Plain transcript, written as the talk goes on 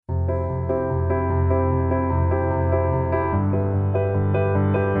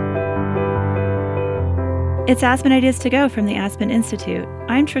It's Aspen Ideas to Go from the Aspen Institute.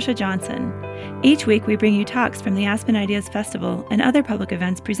 I'm Trisha Johnson. Each week we bring you talks from the Aspen Ideas Festival and other public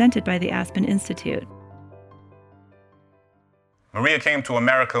events presented by the Aspen Institute. Maria came to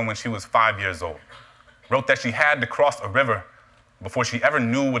America when she was 5 years old. Wrote that she had to cross a river before she ever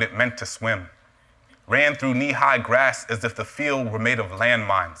knew what it meant to swim. Ran through knee-high grass as if the field were made of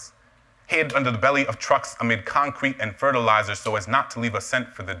landmines. Hid under the belly of trucks amid concrete and fertilizer so as not to leave a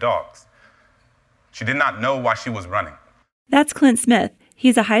scent for the dogs. She did not know why she was running. That's Clint Smith.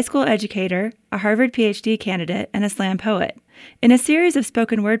 He's a high school educator, a Harvard PhD candidate, and a slam poet. In a series of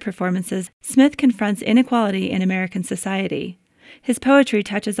spoken word performances, Smith confronts inequality in American society. His poetry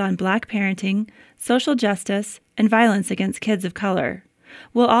touches on Black parenting, social justice, and violence against kids of color.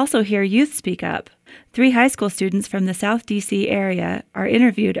 We'll also hear youth speak up. 3 high school students from the South D.C. area are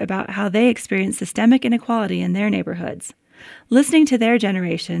interviewed about how they experience systemic inequality in their neighborhoods. Listening to their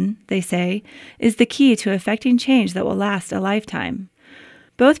generation, they say, is the key to effecting change that will last a lifetime.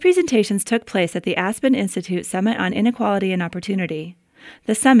 Both presentations took place at the Aspen Institute Summit on Inequality and Opportunity.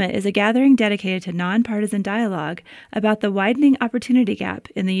 The summit is a gathering dedicated to nonpartisan dialogue about the widening opportunity gap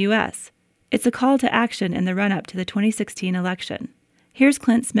in the U.S. It's a call to action in the run-up to the 2016 election. Here's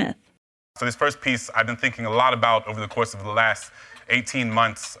Clint Smith. So this first piece I've been thinking a lot about over the course of the last 18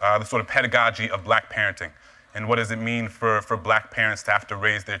 months, the sort of pedagogy of Black parenting. And what does it mean for Black parents to have to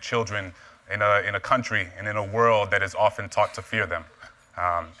raise their children in a country and in a world that is often taught to fear them?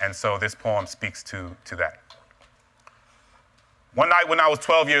 And so this poem speaks to that. One night when I was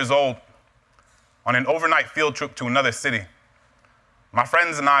 12 years old, on an overnight field trip to another city, my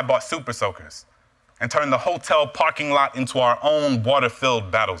friends and I bought super soakers and turned the hotel parking lot into our own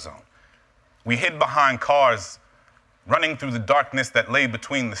water-filled battle zone. We hid behind cars, running through the darkness that lay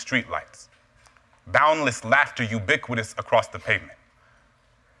between the streetlights. Boundless laughter ubiquitous across the pavement.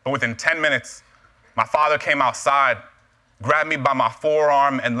 But within 10 minutes, my father came outside, grabbed me by my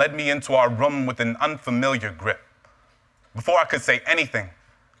forearm, and led me into our room with an unfamiliar grip. Before I could say anything,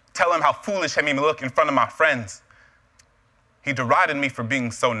 tell him how foolish he made me look in front of my friends, he derided me for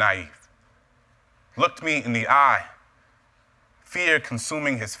being so naive. Looked me in the eye, fear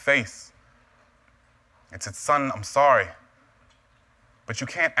consuming his face, and said, "Son, I'm sorry, but you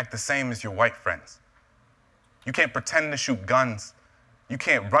can't act the same as your white friends. You can't pretend to shoot guns. You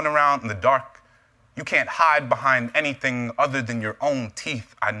can't run around in the dark. You can't hide behind anything other than your own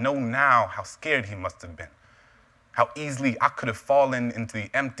teeth." I know now how scared he must have been, how easily I could have fallen into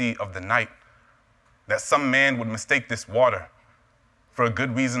the empty of the night, that some man would mistake this water for a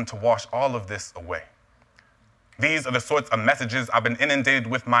good reason to wash all of this away. These are the sorts of messages I've been inundated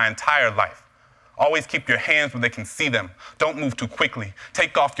with my entire life. Always keep your hands where they can see them. Don't move too quickly.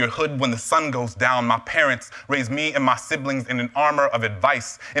 Take off your hood when the sun goes down. My parents raised me and my siblings in an armor of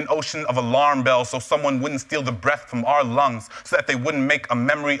advice, an ocean of alarm bells so someone wouldn't steal the breath from our lungs, so that they wouldn't make a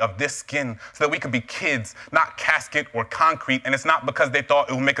memory of this skin, so that we could be kids, not casket or concrete. And it's not because they thought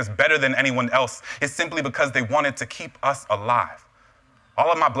it would make us better than anyone else. It's simply because they wanted to keep us alive.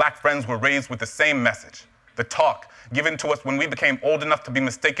 All of my Black friends were raised with the same message, the talk given to us when we became old enough to be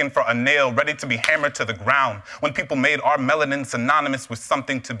mistaken for a nail ready to be hammered to the ground, when people made our melanin synonymous with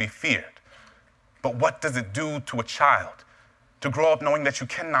something to be feared. But what does it do to a child to grow up knowing that you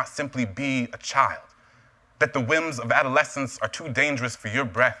cannot simply be a child, that the whims of adolescence are too dangerous for your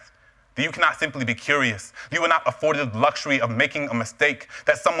breath, that you cannot simply be curious, you are not afforded the luxury of making a mistake,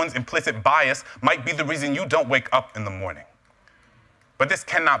 that someone's implicit bias might be the reason you don't wake up in the morning? But this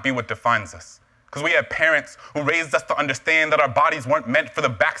cannot be what defines us. Because we had parents who raised us to understand that our bodies weren't meant for the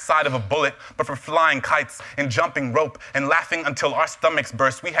backside of a bullet, but for flying kites and jumping rope and laughing until our stomachs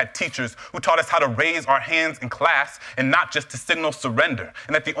burst. We had teachers who taught us how to raise our hands in class and not just to signal surrender,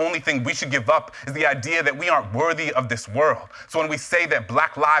 and that the only thing we should give up is the idea that we aren't worthy of this world. So when we say that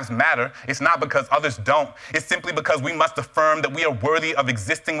Black lives matter, it's not because others don't. It's simply because we must affirm that we are worthy of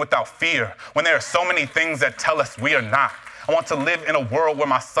existing without fear, when there are so many things that tell us we are not. I want to live in a world where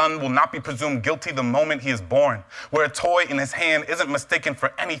my son will not be presumed guilty the moment he is born, where a toy in his hand isn't mistaken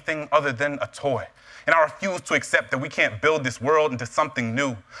for anything other than a toy. And I refuse to accept that we can't build this world into something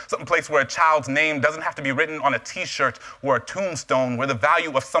new, some place where a child's name doesn't have to be written on a t-shirt or a tombstone, where the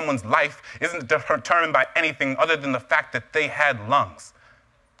value of someone's life isn't determined by anything other than the fact that they had lungs.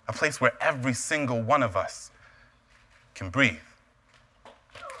 A place where every single one of us can breathe.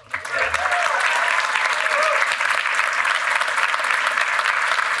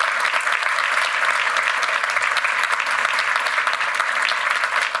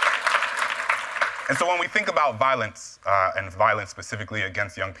 And so when we think about about violence, and violence specifically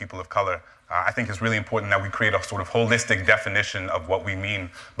against young people of color, I think it's really important that we create a sort of holistic definition of what we mean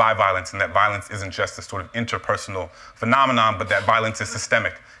by violence, and that violence isn't just a sort of interpersonal phenomenon, but that violence is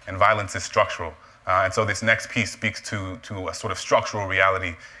systemic and violence is structural. And so this next piece speaks to a sort of structural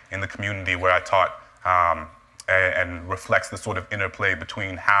reality in the community where I taught, and reflects the sort of interplay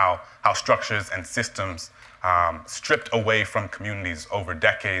between how structures and systems stripped away from communities over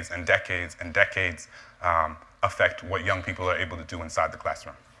decades and decades and decades affect what young people are able to do inside the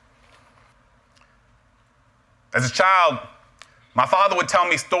classroom. As a child, my father would tell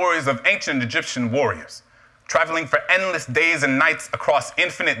me stories of ancient Egyptian warriors, traveling for endless days and nights across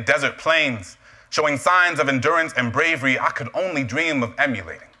infinite desert plains, showing signs of endurance and bravery I could only dream of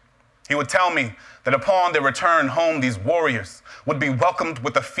emulating. He would tell me that upon their return home, these warriors would be welcomed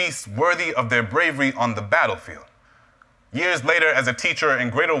with a feast worthy of their bravery on the battlefield. Years later, as a teacher in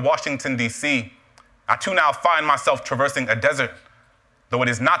Greater Washington, D.C., I too now find myself traversing a desert, though it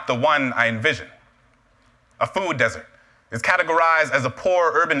is not the one I envisioned. A food desert is categorized as a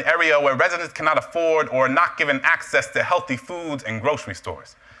poor urban area where residents cannot afford or are not given access to healthy foods and grocery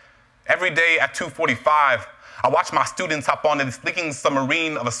stores. Every day at 2:45, I watch my students hop onto this leaking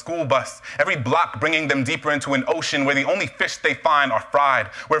submarine of a school bus, every block bringing them deeper into an ocean where the only fish they find are fried,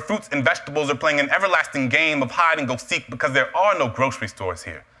 where fruits and vegetables are playing an everlasting game of hide and go seek because there are no grocery stores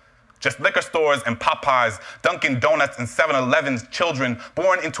here. Just liquor stores and Popeyes, Dunkin' Donuts and 7-Eleven's, children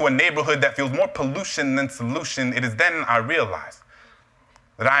born into a neighborhood that feels more pollution than solution. It is then I realize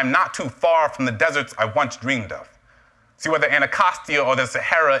that I am not too far from the deserts I once dreamed of. See, whether Anacostia or the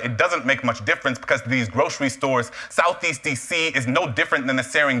Sahara, it doesn't make much difference because these grocery stores, Southeast DC is no different than the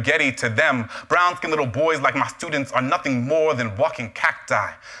Serengeti to them. Brown-skinned little boys like my students are nothing more than walking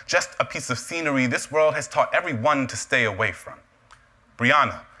cacti, just a piece of scenery this world has taught everyone to stay away from.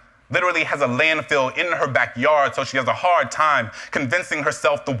 Brianna literally has a landfill in her backyard, so she has a hard time convincing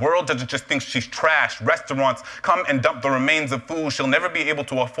herself the world doesn't just think she's trash. Restaurants come and dump the remains of food she'll never be able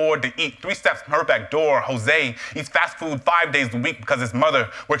to afford to eat. 3 steps from her back door, Jose eats fast food 5 days a week because his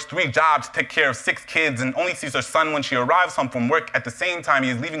mother works 3 jobs to take care of 6 kids and only sees her son when she arrives home from work. At the same time he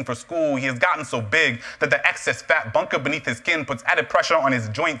is leaving for school, he has gotten so big that the excess fat bunker beneath his skin puts added pressure on his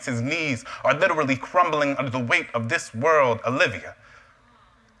joints. His knees are literally crumbling under the weight of this world. Olivia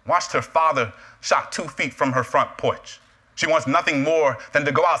watched her father shot 2 feet from her front porch. She wants nothing more than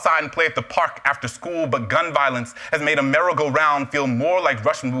to go outside and play at the park after school, but gun violence has made a merry-go-round feel more like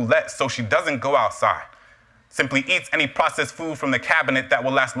Russian roulette, so she doesn't go outside. Simply eats any processed food from the cabinet that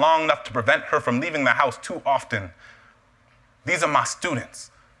will last long enough to prevent her from leaving the house too often. These are my students,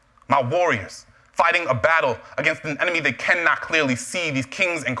 my warriors, fighting a battle against an enemy they cannot clearly see. These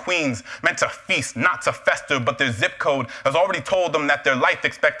kings and queens meant to feast, not to fester, but their zip code has already told them that their life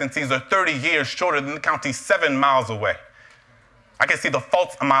expectancies are 30 years shorter than the county 7 miles away. I can see the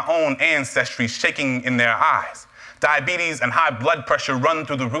faults of my own ancestry shaking in their eyes. Diabetes and high blood pressure run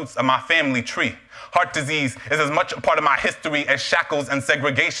through the roots of my family tree. Heart disease is as much a part of my history as shackles and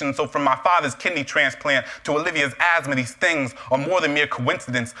segregation. So from my father's kidney transplant to Olivia's asthma, these things are more than mere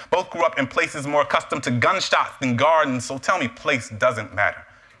coincidence. Both grew up in places more accustomed to gunshots than gardens. So tell me place doesn't matter.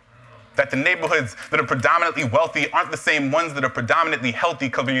 That the neighborhoods that are predominantly wealthy aren't the same ones that are predominantly healthy,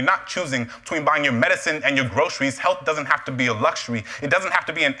 because when you're not choosing between buying your medicine and your groceries, health doesn't have to be a luxury. It doesn't have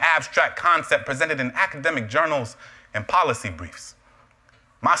to be an abstract concept presented in academic journals and policy briefs.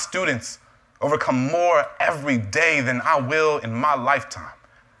 My students overcome more every day than I will in my lifetime.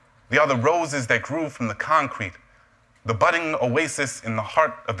 They are the roses that grew from the concrete, the budding oasis in the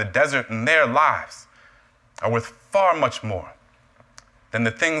heart of the desert, and their lives are worth far much more than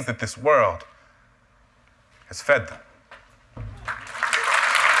the things that this world has fed them.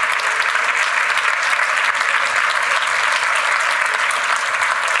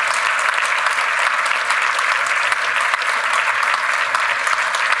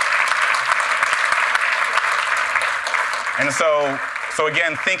 And so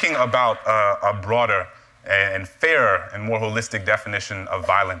again, thinking about a broader and fairer and more holistic definition of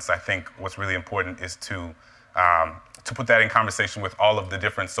violence, I think what's really important is to put that in conversation with all of the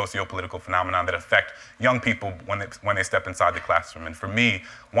different socio-political phenomena that affect young people when they step inside the classroom. And for me,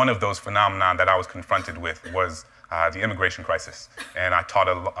 one of those phenomena that I was confronted with was the immigration crisis. And I taught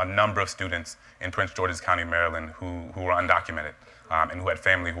a number of students in Prince George's County, Maryland, who were undocumented and who had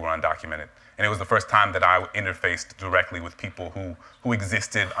family who were undocumented. And it was the first time that I interfaced directly with people who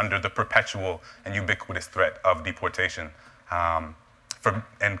existed under the perpetual and ubiquitous threat of deportation,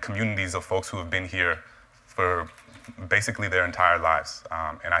 and communities of folks who have been here for basically their entire lives.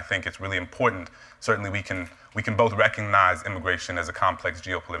 And I think it's really important. Certainly we can both recognize immigration as a complex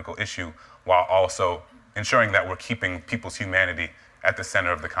geopolitical issue while also ensuring that we're keeping people's humanity at the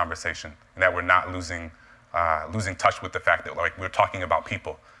center of the conversation, and that we're not losing touch with the fact that we're talking about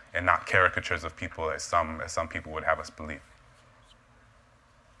people and not caricatures of people as some people would have us believe.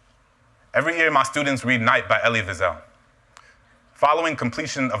 Every year, my students read Night by Elie Wiesel. Following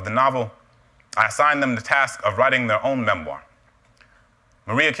completion of the novel, I assigned them the task of writing their own memoir.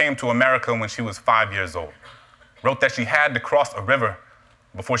 Maria came to America when she was 5 years old, wrote that she had to cross a river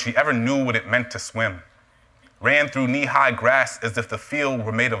before she ever knew what it meant to swim, ran through knee-high grass as if the field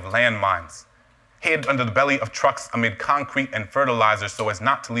were made of landmines, hid under the belly of trucks amid concrete and fertilizer so as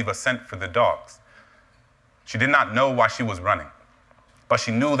not to leave a scent for the dogs. She did not know why she was running, but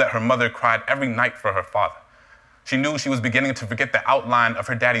she knew that her mother cried every night for her father. She knew she was beginning to forget the outline of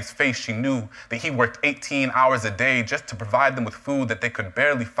her daddy's face. She knew that he worked 18 hours a day just to provide them with food that they could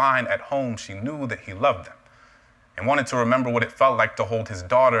barely find at home. She knew that he loved them and wanted to remember what it felt like to hold his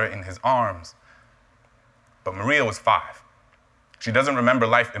daughter in his arms. But Maria was 5. She doesn't remember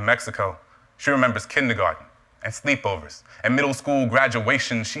life in Mexico. She remembers kindergarten and sleepovers and middle school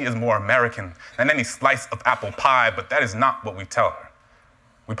graduation. She is more American than any slice of apple pie, but that is not what we tell her.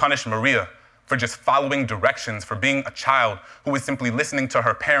 We punish Maria for just following directions, for being a child who is simply listening to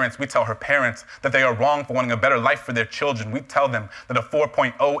her parents. We tell her parents that they are wrong for wanting a better life for their children. We tell them that a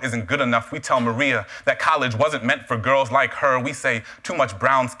 4.0 isn't good enough. We tell Maria that college wasn't meant for girls like her. We say too much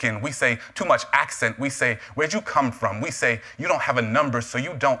brown skin. We say too much accent. We say, where'd you come from? We say, you don't have a number, so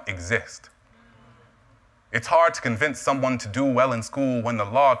you don't exist. It's hard to convince someone to do well in school when the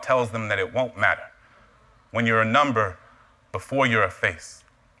law tells them that it won't matter, when you're a number before you're a face.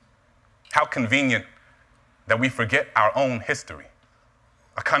 How convenient that we forget our own history,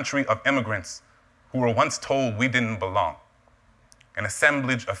 a country of immigrants who were once told we didn't belong, an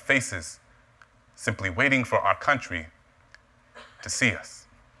assemblage of faces simply waiting for our country to see us.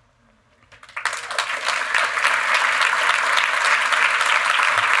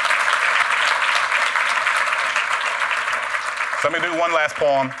 So let me do one last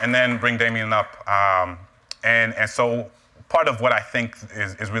poem and then bring Damien up. And so part of what I think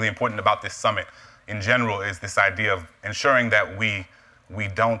is really important about this summit in general is this idea of ensuring that we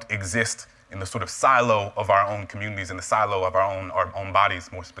don't exist in the sort of silo of our own communities, in the silo of our own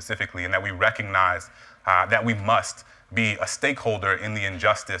bodies more specifically, and that we recognize that we must be a stakeholder in the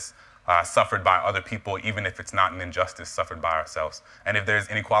injustice suffered by other people, even if it's not an injustice suffered by ourselves. And if there's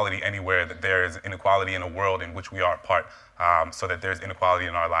inequality anywhere, that there is inequality in a world in which we are a part, so that there's inequality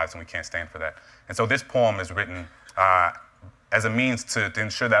in our lives and we can't stand for that. And so this poem is written as a means to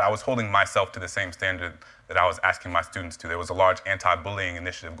ensure that I was holding myself to the same standard that I was asking my students to. There was a large anti-bullying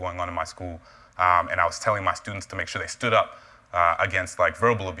initiative going on in my school, and I was telling my students to make sure they stood up against like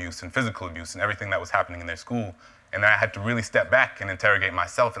verbal abuse and physical abuse and everything that was happening in their school. And then I had to really step back and interrogate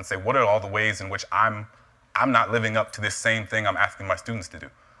myself and say, what are all the ways in which I'm not living up to this same thing I'm asking my students to do?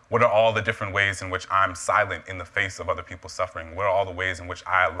 What are all the different ways in which I'm silent in the face of other people suffering? What are all the ways in which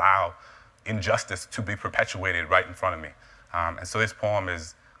I allow injustice to be perpetuated right in front of me? And so this poem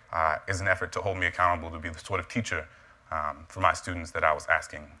is an effort to hold me accountable to be the sort of teacher for my students that I was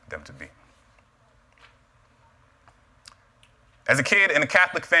asking them to be. As a kid in a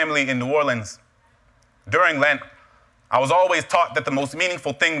Catholic family in New Orleans, during Lent, I was always taught that the most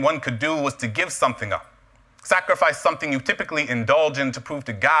meaningful thing one could do was to give something up, sacrifice something you typically indulge in to prove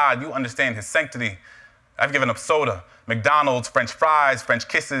to God you understand his sanctity. I've given up soda, McDonald's, French fries, French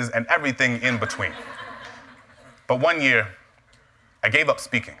kisses, and everything in between. But one year, I gave up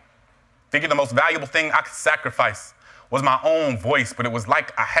speaking. Figured the most valuable thing I could sacrifice was my own voice, but it was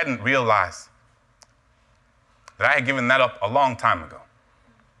like I hadn't realized that I had given that up a long time ago.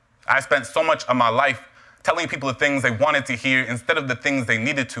 I spent so much of my life telling people the things they wanted to hear instead of the things they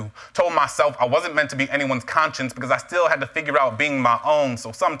needed to. Told myself I wasn't meant to be anyone's conscience because I still had to figure out being my own,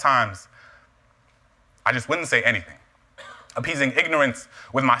 so sometimes I just wouldn't say anything, appeasing ignorance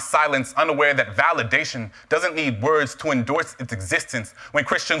with my silence, unaware that validation doesn't need words to endorse its existence. When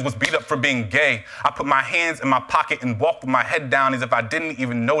Christians was beat up for being gay, I put my hands in my pocket and walked with my head down as if I didn't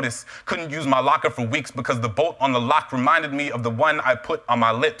even notice. Couldn't use my locker for weeks because the bolt on the lock reminded me of the one I put on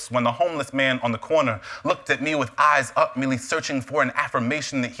my lips when the homeless man on the corner looked at me with eyes up, merely searching for an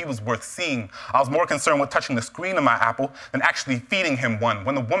affirmation that he was worth seeing. I was more concerned with touching the screen of my Apple than actually feeding him one.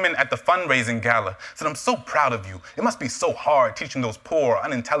 When the woman at the fundraising gala said, "I'm so proud of you. It must be so hard teaching those poor,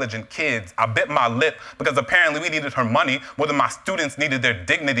 unintelligent kids," I bit my lip because apparently we needed her money more than my students needed their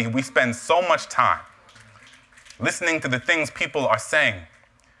dignity. We spend so much time listening to the things people are saying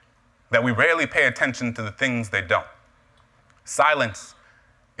that we rarely pay attention to the things they don't. Silence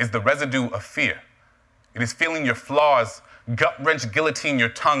is the residue of fear. It is feeling your flaws Gut-wrench guillotine your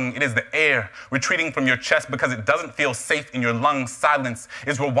tongue. It is the air retreating from your chest because it doesn't feel safe in your lungs. Silence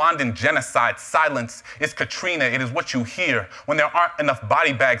is Rwandan genocide. Silence is Katrina. It is what you hear when there aren't enough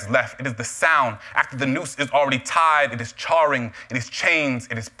body bags left. It is the sound after the noose is already tied. It is charring. It is chains.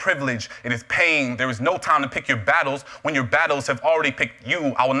 It is privilege. It is pain. There is no time to pick your battles when your battles have already picked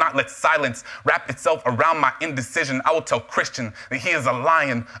you. I will not let silence wrap itself around my indecision. I will tell Christian that he is a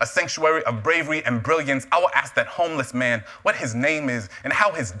lion, a sanctuary of bravery and brilliance. I will ask that homeless man what his name is and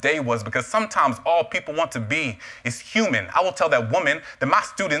how his day was, because sometimes all people want to be is human. I will tell that woman that my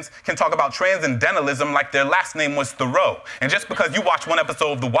students can talk about transcendentalism like their last name was Thoreau. And just because you watch one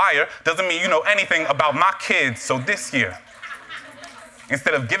episode of The Wire doesn't mean you know anything about my kids. So this year,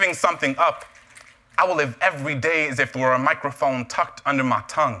 instead of giving something up, I will live every day as if there were a microphone tucked under my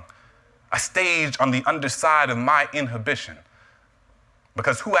tongue, a stage on the underside of my inhibition.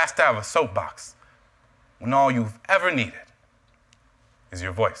 Because who asked to have a soapbox when all you've ever needed is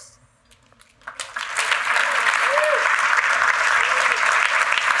your voice?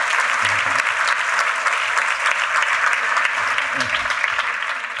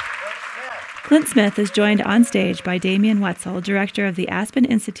 Clint Smith is joined on stage by Damian Wetzel, director of the Aspen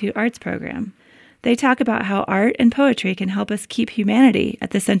Institute Arts Program. They talk about how art and poetry can help us keep humanity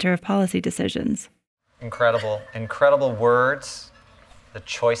at the center of policy decisions. Incredible words. The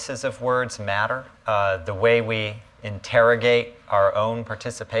choices of words matter. The way we interrogate our own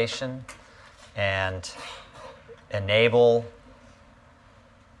participation and enable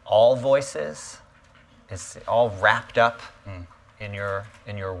all voices is all wrapped up in your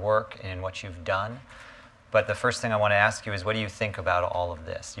work and in what you've done. But the first thing I want to ask you is, what do you think about all of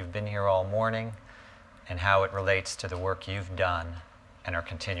this? You've been here all morning, and how it relates to the work you've done and are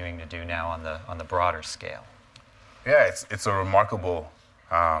continuing to do now on the broader scale. Yeah, it's a remarkable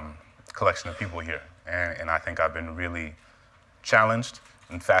collection of people here, and I think I've been really challenged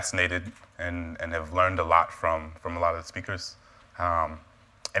and fascinated and have learned a lot from a lot of the speakers.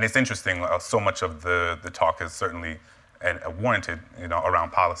 And it's interesting, so much of the talk is certainly warranted,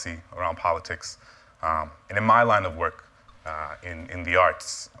 around policy, around politics. And in my line of work, in the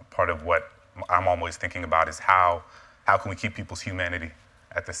arts, part of what I'm always thinking about is how can we keep people's humanity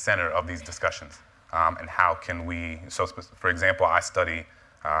at the center of these discussions? And how can we, for example, I study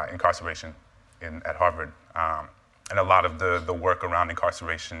incarceration at Harvard. And a lot of the work around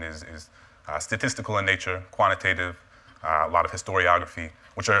incarceration is statistical in nature, quantitative, a lot of historiography,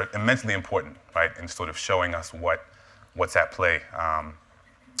 which are immensely important, right, in sort of showing us what's at play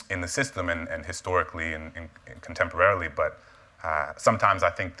in the system and historically and contemporarily. But sometimes I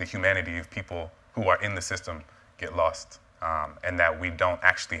think the humanity of people who are in the system get lost, and that we don't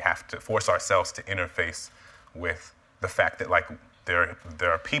actually have to force ourselves to interface with the fact that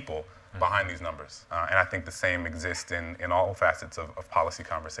there are people behind these numbers. And I think the same exists in all facets of policy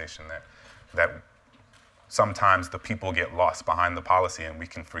conversation, that sometimes the people get lost behind the policy and we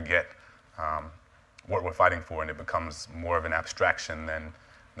can forget what we're fighting for, and it becomes more of an abstraction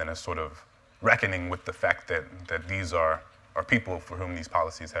than a sort of reckoning with the fact that these are people for whom these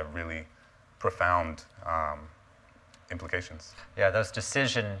policies have really profound implications. Yeah, those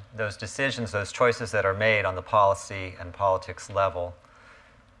decisions, those choices that are made on the policy and politics level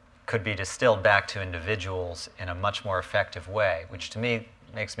could be distilled back to individuals in a much more effective way, which to me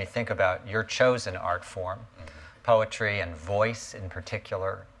makes me think about your chosen art form, poetry and voice in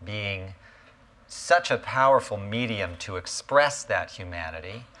particular, being such a powerful medium to express that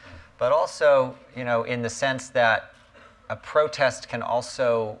humanity, but also, in the sense that a protest can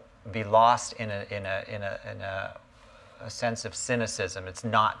also be lost in a sense of cynicism. It's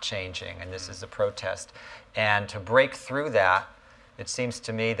not changing, and this is a protest. And to break through that, it seems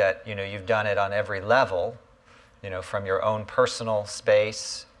to me that you've done it on every level, from your own personal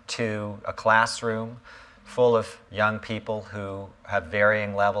space to a classroom full of young people who have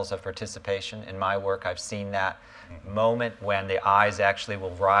varying levels of participation. In my work, I've seen that moment when the eyes actually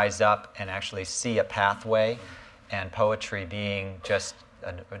will rise up and actually see a pathway, and poetry being just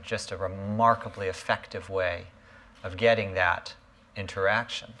a remarkably effective way of getting that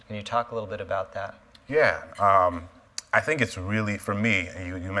interaction. Can you talk a little bit about that? Yeah, I think it's really, for me,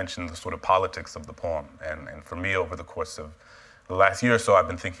 you mentioned the sort of politics of the poem, and for me, over the course of the last year or so, I've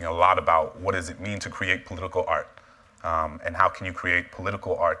been thinking a lot about what does it mean to create political art, and how can you create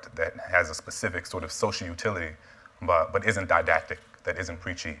political art that has a specific sort of social utility, but isn't didactic, that isn't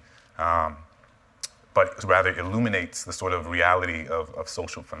preachy, but rather illuminates the sort of reality of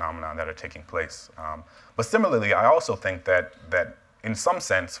social phenomena that are taking place. But similarly, I also think that in some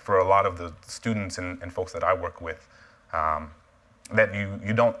sense, for a lot of the students and folks that I work with, that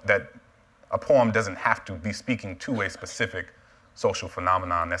a poem doesn't have to be speaking to a specific social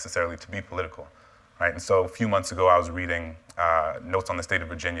phenomenon necessarily to be political, right? And so a few months ago, I was reading Notes on the State of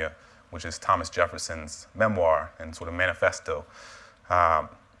Virginia, which is Thomas Jefferson's memoir and sort of manifesto.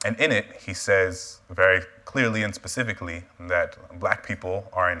 And in it, he says very clearly and specifically that black people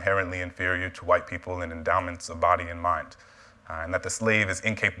are inherently inferior to white people in endowments of body and mind, and that the slave is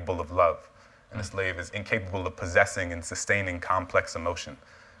incapable of love, and the slave is incapable of possessing and sustaining complex emotion.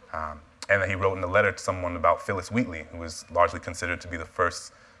 And he wrote in a letter to someone about Phyllis Wheatley, who is largely considered to be the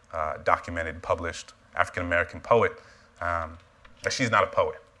first documented, published African-American poet, that she's not a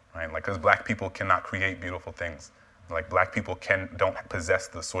poet, right? Like, because black people cannot create beautiful things. Like, black people don't possess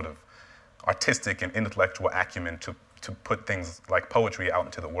the sort of artistic and intellectual acumen to put things like poetry out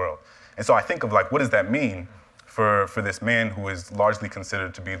into the world. And so I think of, like, what does that mean for this man who is largely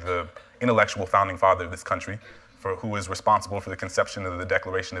considered to be the intellectual founding father of this country, who is responsible for the conception of the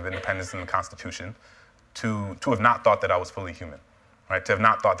Declaration of Independence and the Constitution, to have not thought that I was fully human, right? To have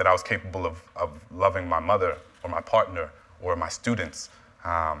not thought that I was capable of loving my mother or my partner or my students.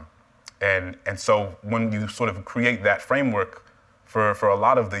 And so when you sort of create that framework for a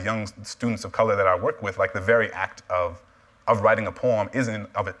lot of the young students of color that I work with, like, the very act of writing a poem is in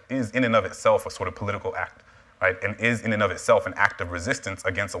and of itself a sort of political act, right? And is in and of itself an act of resistance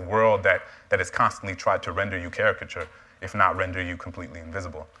against a world that has constantly tried to render you caricature, if not render you completely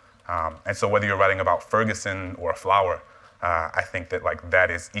invisible. And so whether you're writing about Ferguson or a flower, I think that, like, that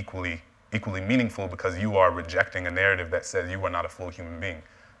is equally meaningful, because you are rejecting a narrative that says you are not a full human being.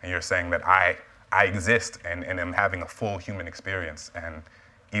 And you're saying that I exist and am having a full human experience. And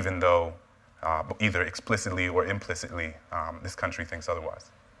even though either explicitly or implicitly this country thinks otherwise.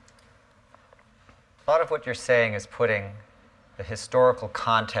 A lot of what you're saying is putting the historical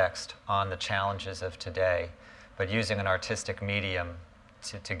context on the challenges of today, but using an artistic medium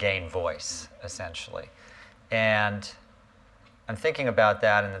to gain voice, essentially. And I'm thinking about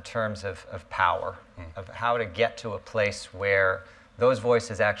that in the terms of power, of how to get to a place where those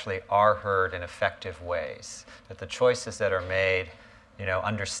voices actually are heard in effective ways, that the choices that are made,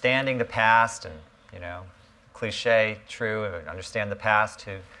 understanding the past and, cliche, true, understand the past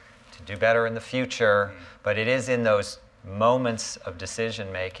to do better in the future, but it is in those moments of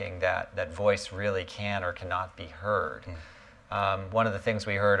decision making that voice really can or cannot be heard. One of the things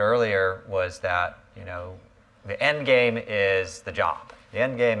we heard earlier was that, the end game is the job. The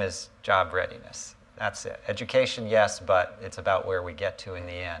end game is job readiness. That's it. Education, yes, but it's about where we get to in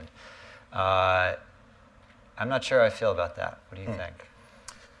the end. I'm not sure how I feel about that. What do you think?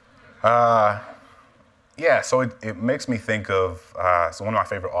 Yeah, so it makes me think of, so one of my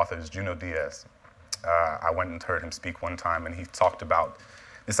favorite authors, Junot Diaz. I went and heard him speak one time, and he talked about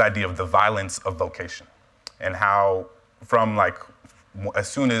this idea of the violence of vocation, and how from, like, as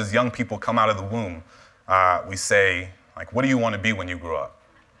soon as young people come out of the womb, we say, like, what do you want to be when you grow up?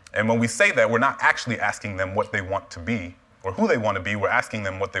 And when we say that, we're not actually asking them what they want to be or who they want to be, we're asking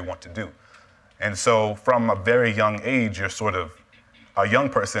them what they want to do. And so from a very young age, a young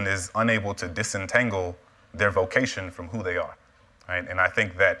person is unable to disentangle their vocation from who they are, right? And I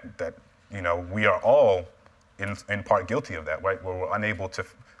think that we are all in part guilty of that, right? Where we're unable to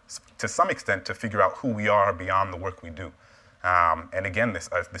some extent to figure out who we are beyond the work we do. And again, this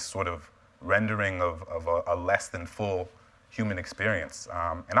sort of rendering of a less than full human experience.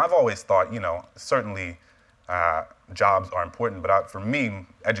 And I've always thought, certainly jobs are important, but for me,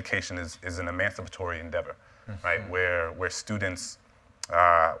 education is an emancipatory endeavor, right? Where students,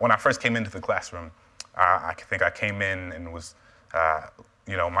 when I first came into the classroom, I think I came in and was,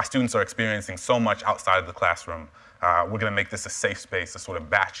 my students are experiencing so much outside of the classroom. We're going to make this a safe space, a sort of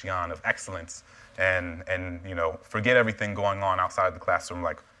bastion of excellence, and forget everything going on outside the classroom,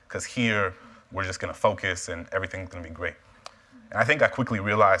 like, because here we're just going to focus and everything's going to be great. And I think I quickly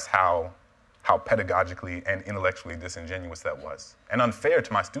realized how pedagogically and intellectually disingenuous that was, and unfair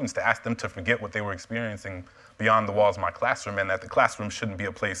to my students to ask them to forget what they were experiencing beyond the walls of my classroom, and that the classroom shouldn't be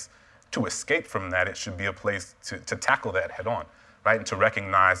a place to escape from that. It should be a place to tackle that head on, right? And to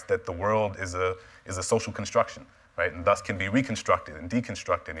recognize that the world is a social construction, right? And thus can be reconstructed and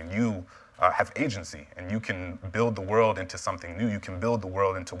deconstructed, and you have agency, and you can build the world into something new. You can build the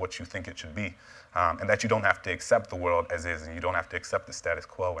world into what you think it should be, and that you don't have to accept the world as is, and you don't have to accept the status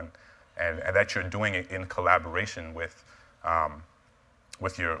quo, and that you're doing it in collaboration with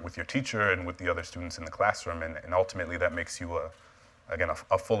your teacher and with the other students in the classroom, and ultimately that makes you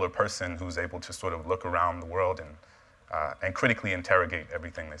a fuller person who's able to sort of look around the world and critically interrogate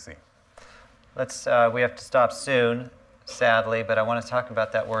everything they see. We have to stop soon, sadly, but I want to talk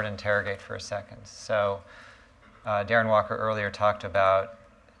about that word interrogate for a second. So Darren Walker earlier talked about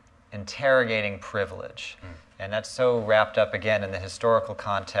interrogating privilege. And that's so wrapped up, again, in the historical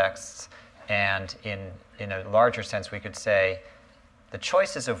contexts. And in a larger sense, we could say the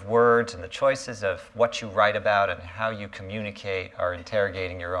choices of words and the choices of what you write about and how you communicate are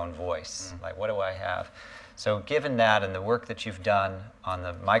interrogating your own voice. Like, what do I have? So given that and the work that you've done on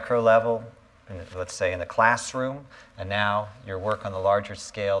the micro level, let's say in the classroom, and now your work on the larger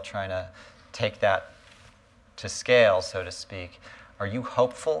scale, trying to take that to scale, so to speak, are you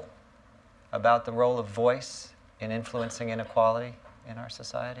hopeful about the role of voice in influencing inequality in our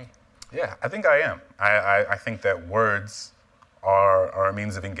society? Yeah, I think I am. I think that words are a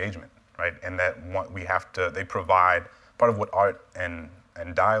means of engagement, right? And that they provide part of what art and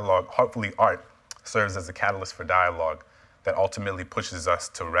dialogue, hopefully art, serves as a catalyst for dialogue that ultimately pushes us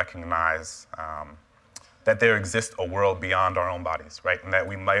to recognize that there exists a world beyond our own bodies, right? And that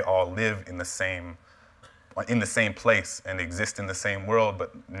we might all live in the same place and exist in the same world,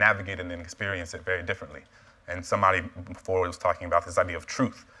 but navigate it and experience it very differently. And somebody before was talking about this idea of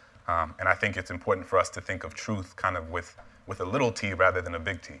truth. And I think it's important for us to think of truth kind of with a little t rather than a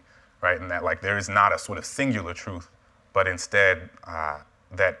big T, right? And that there is not a sort of singular truth, but instead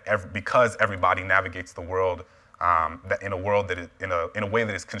because everybody navigates the world that in a world that is, in a way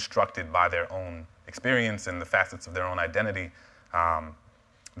that is constructed by their own experience and the facets of their own identity,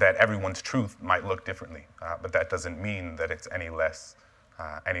 that everyone's truth might look differently, but that doesn't mean that it's any less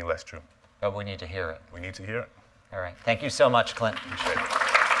true. But we need to hear it. We need to hear it. All right. Thank you so much, Clint. Appreciate it.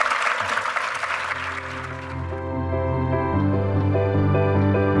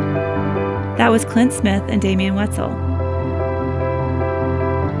 That was Clint Smith and Damian Wetzel.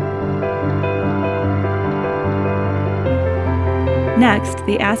 Next,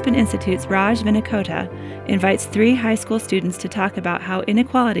 the Aspen Institute's Raj Vinakota invites 3 high school students to talk about how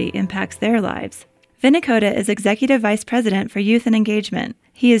inequality impacts their lives. Vinakota is Executive Vice President for Youth and Engagement.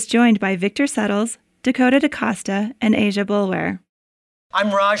 He is joined by Victor Settles, Dakota DaCosta, and Asia Bulware. I'm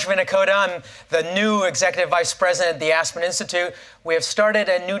Raj Vinakota. I'm the new Executive Vice President at the Aspen Institute. We have started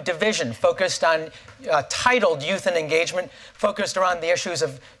a new division focused on, titled Youth and Engagement, focused around the issues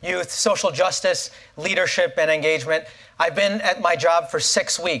of youth, social justice, leadership, and engagement. I've been at my job for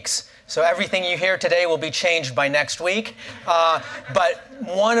 6 weeks, so everything you hear today will be changed by next week. But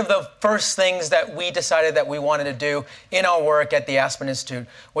one of the first things that we decided that we wanted to do in our work at the Aspen Institute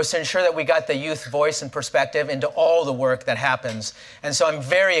was to ensure that we got the youth voice and perspective into all the work that happens. And so I'm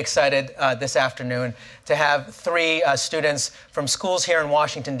very excited this afternoon to have 3 students from schools here in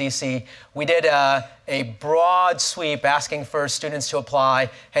Washington, D.C. We did a broad sweep asking for students to apply,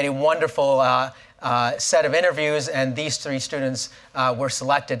 had a wonderful set of interviews, and these 3 students were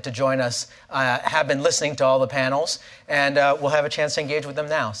selected to join us, have been listening to all the panels, and we'll have a chance to engage with them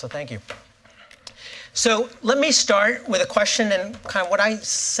now, so thank you. So let me start with a question, and kind of what I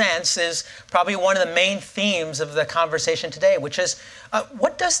sense is probably one of the main themes of the conversation today, which is,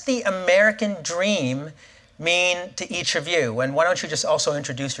 what does the American dream mean to each of you? And why don't you just also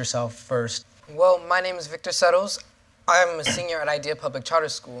introduce yourself first? Well, my name is Victor Settles. I'm a senior at Idea Public Charter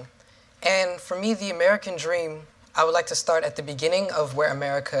School. And for me, the American dream, I would like to start at the beginning of where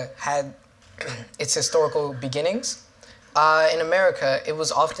America had its historical beginnings. In America, it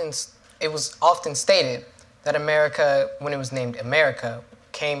was often stated that America, when it was named America,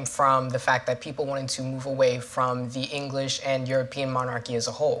 came from the fact that people wanted to move away from the English and European monarchy as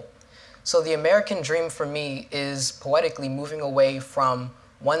a whole. So the American dream for me is poetically moving away from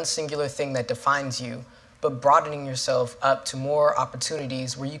one singular thing that defines you, but broadening yourself up to more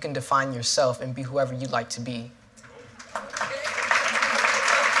opportunities where you can define yourself and be whoever you'd like to be.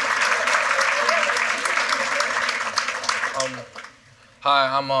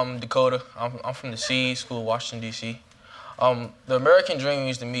 Hi, I'm Dakota. I'm from the CE School of Washington, D.C. The American dream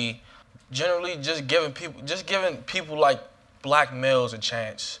is to me, generally just giving people like black males a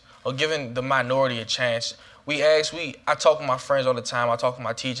chance, or giving the minority a chance. I talk to my friends all the time, I talk to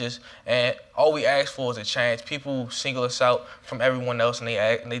my teachers, and all we ask for is a chance. People single us out from everyone else, and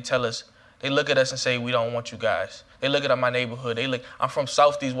they tell us, they look at us and say, we don't want you guys. They look at my neighborhood. I'm from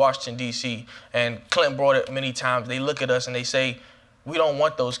Southeast Washington, D.C., and Clint brought it many times. They look at us and they say, we don't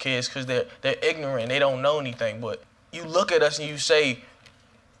want those kids because they're ignorant, they don't know anything. But you look at us and you say,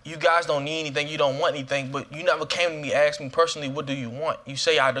 you guys don't need anything, you don't want anything, but you never came to me, asked me personally, what do you want? You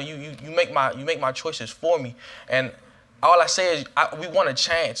say, you make my choices for me. And all I say is, we want a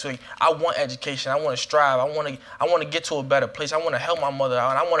chance. So I want education, I want to strive, I want to get to a better place, I want to help my mother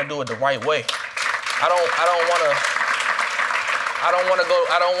out, and I want to do it the right way. I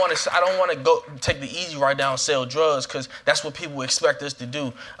don't want to go take the easy ride down and sell drugs, because that's what people expect us to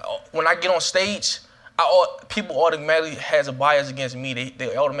do. When I get on stage, people automatically has a bias against me.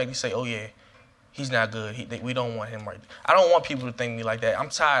 They automatically say, oh yeah, he's not good. We don't want him right. I don't want people to think me like that. I'm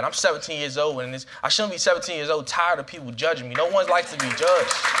tired. I'm 17 years old, and I shouldn't be 17 years old tired of people judging me. No one likes to be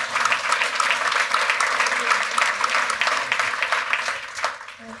judged.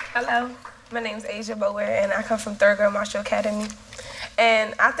 Hello, my name's Asia Bower, and I come from Third Grade Marshall Academy.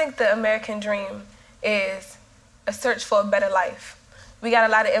 And I think the American dream is a search for a better life. We got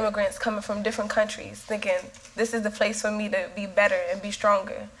a lot of immigrants coming from different countries thinking this is the place for me to be better and be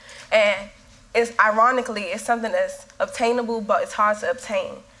stronger. And ironically, it's something that's obtainable, but it's hard to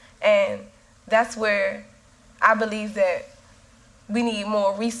obtain. And that's where I believe that we need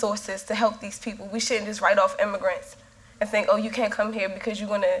more resources to help these people. We shouldn't just write off immigrants and think, oh, you can't come here because you're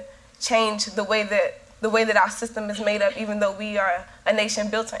going to change the way that our system is made up, even though we are a nation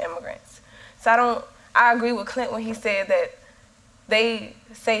built on immigrants. So I agree with Clint when he said that they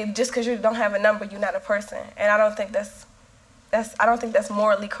say just because you don't have a number, you're not a person. And I don't think that's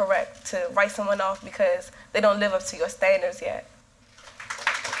morally correct to write someone off because they don't live up to your standards yet.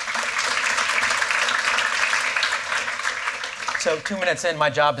 So 2 minutes in, my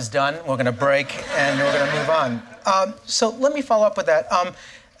job is done. We're going to break and we're going to move on. So let me follow up with that.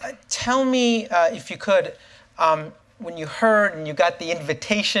 Tell me, if you could, when you heard and you got the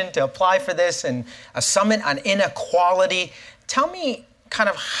invitation to apply for this and a summit on inequality, tell me kind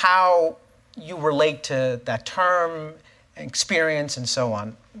of how you relate to that term, experience, and so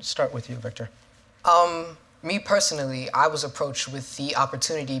on. Start with you, Victor. Me personally, I was approached with the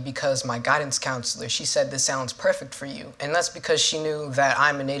opportunity because my guidance counselor, she said, this sounds perfect for you. And that's because she knew that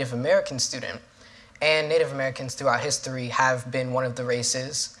I'm a Native American student. And Native Americans throughout history have been one of the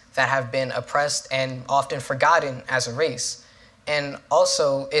races that have been oppressed and often forgotten as a race. And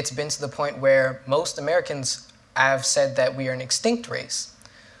also, it's been to the point where most Americans have said that we are an extinct race.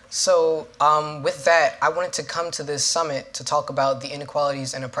 So with that, I wanted to come to this summit to talk about the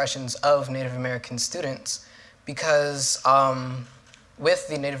inequalities and oppressions of Native American students because with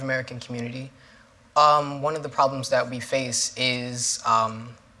the Native American community, one of the problems that we face is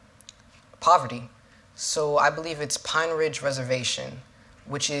poverty. So I believe it's Pine Ridge Reservation,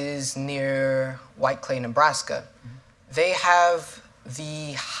 which is near White Clay, Nebraska. They have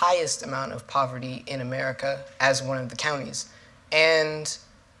the highest amount of poverty in America as one of the counties. And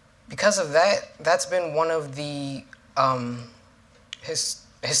because of that, that's been one of the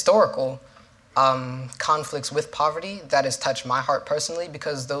historical conflicts with poverty that has touched my heart personally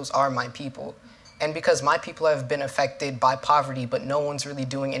because those are my people. And because my people have been affected by poverty, but no one's really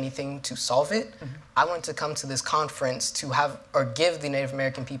doing anything to solve it, I wanted to come to this conference to give the Native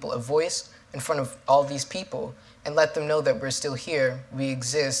American people a voice in front of all these people and let them know that we're still here, we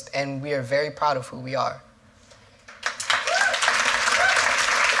exist, and we are very proud of who we are.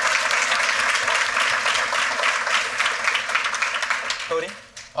 Cody?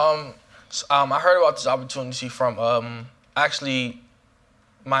 I heard about this opportunity from actually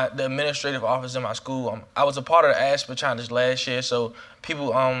the administrative office in my school. I was a part of the ASPA challenge last year, so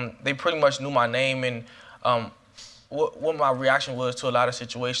people they pretty much knew my name and what my reaction was to a lot of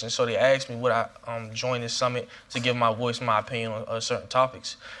situations. So they asked me would I join this summit to give my voice, my opinion on certain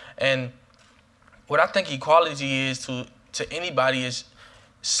topics. And what I think equality is to anybody is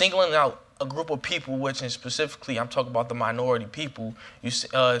singling out a group of people, which is specifically I'm talking about the minority people. You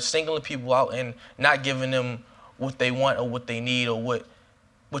singling people out and not giving them what they want or what they need or what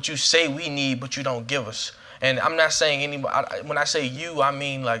you say we need, but you don't give us. And I'm not saying anybody, when I say you, I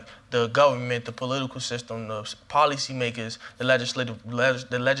mean like the government, the political system, the policymakers, the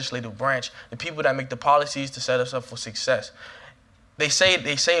legislative branch, the people that make the policies to set us up for success. They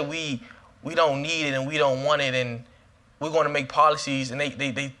say we don't need it and we don't want it and we're going to make policies, and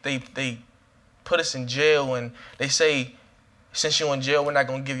they put us in jail, and they say since you're in jail we're not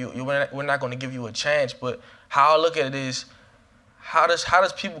going to give you a chance. But how I look at it is, how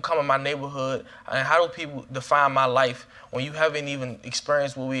does people come in my neighborhood and how do people define my life when you haven't even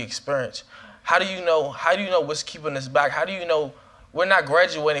experienced what we experience? How do you know what's keeping us back? How do you know we're not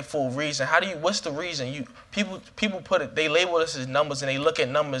graduating for a reason? What's the reason? People they label us as numbers and they look at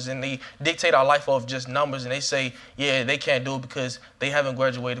numbers and they dictate our life off just numbers and they say, yeah, they can't do it because they haven't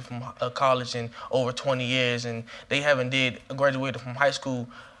graduated from college in over 20 years and they haven't graduated from high school.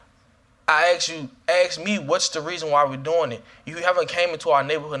 I ask me, what's the reason why we're doing it? You haven't came into our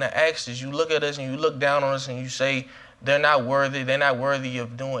neighborhood and asked us. You look at us and you look down on us and you say, they're not worthy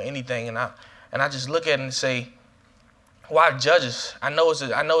of doing anything. And I just look at it and say, why judge us? I know it's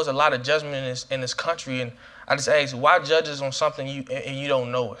a lot of judgment in this country, and I just ask, why judge us on something you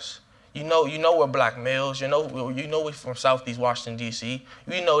don't know us? You know we're black males. You know we're from Southeast Washington, D.C.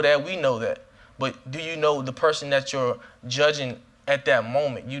 You know that, we know that. but do you know the person that you're judging at that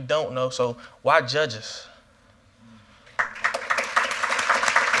moment? You don't know, so why judge us?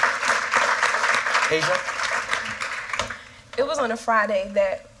 Asia? It was on a Friday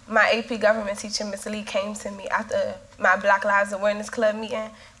that my AP government teacher, Ms. Lee, came to me after my Black Lives Awareness Club meeting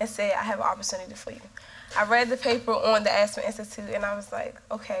and said, I have an opportunity for you. I read the paper on the Aspen Institute and I was like,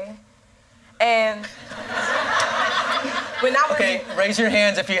 okay. And when I was... Okay, raise your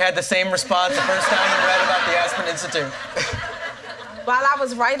hands if you had the same response the first time you read about the Aspen Institute. While I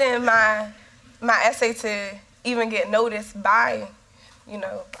was writing my essay to even get noticed by, you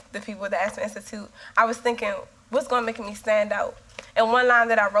know, the people at the Aspen Institute, I was thinking, what's going to make me stand out? And one line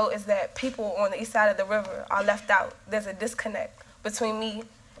that I wrote is that people on the east side of the river are left out. There's a disconnect between me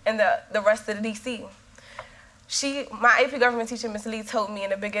and the rest of the DC. My AP government teacher, Ms. Lee, told me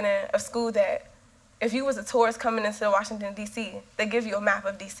in the beginning of school that if you was a tourist coming into Washington, D.C., they give you a map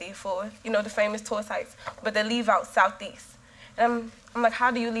of D.C. for, you know, the famous tour sites, but they leave out Southeast. And I'm like, how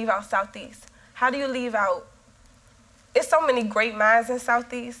do you leave out Southeast? How do you leave out... It's so many great minds in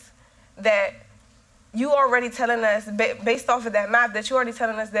Southeast that you already telling us, based off of that map, that you already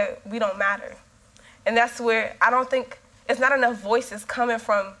telling us that we don't matter. And that's where I don't think, it's not enough voices coming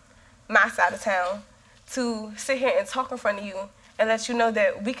from my side of town to sit here and talk in front of you and let you know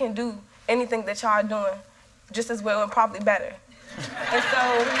that we can do anything that y'all are doing just as well and probably better. And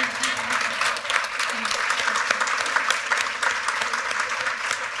so,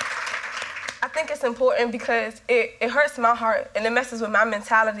 I think it's important because it hurts my heart and it messes with my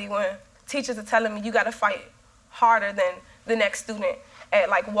mentality when teachers are telling me you gotta fight harder than the next student at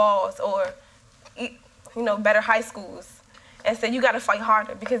like Walls or, you know, better high schools. And say you gotta fight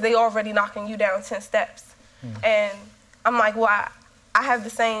harder because they already knocking you down 10 steps. And I'm like, well,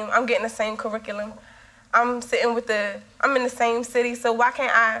 I'm getting the same curriculum. I'm in the same city, so why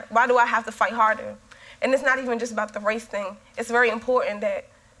do I have to fight harder? And it's not even just about the race thing. It's very important that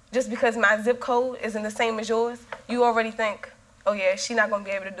just because my zip code isn't the same as yours, you already think, oh yeah, she's not gonna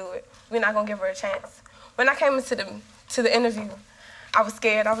be able to do it. We're not gonna give her a chance. When I came into the interview, I was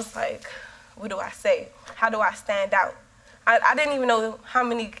scared. I was like, what do I say? How do I stand out? I didn't even know how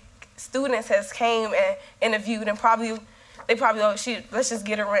many students has came and interviewed and they probably, let's just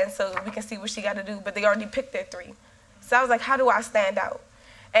get her in so we can see what she got to do, but they already picked their 3. So I was like, how do I stand out?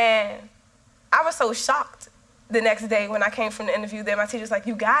 And I was so shocked the next day when I came from the interview that my teacher's like,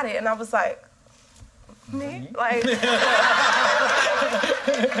 you got it. And I was like, me? Like,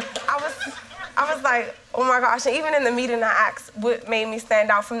 I was like, oh my gosh. And even in the meeting, I asked what made me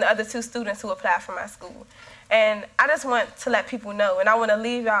stand out from the other 2 students who applied for my school. And I just want to let people know, and I want to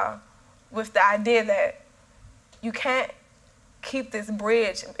leave y'all with the idea that you can't keep this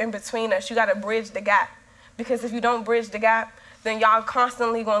bridge in between us. You got to bridge the gap. Because if you don't bridge the gap, then y'all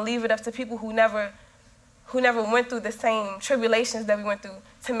constantly going to leave it up to people who never went through the same tribulations that we went through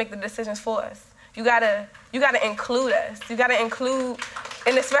to make the decisions for us. You gotta include us. You gotta include,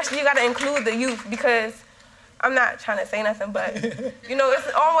 and especially you gotta include the youth, because I'm not trying to say nothing, but you know,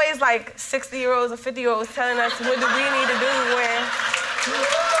 it's always like 60-year-olds or 50-year-olds telling us what do we need to do when.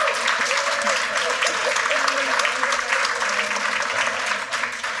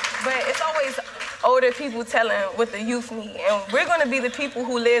 But it's always older people telling what the youth need, and we're gonna be the people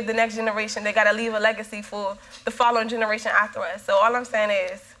who live the next generation. They gotta leave a legacy for the following generation after us. So all I'm saying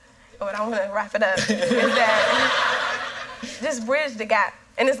is, but I want to wrap it up, is that just bridge the gap.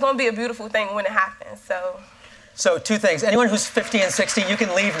 And it's going to be a beautiful thing when it happens, So 2 things. Anyone who's 50 and 60, you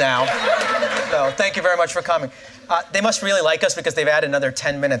can leave now. So thank you very much for coming. They must really like us because they've added another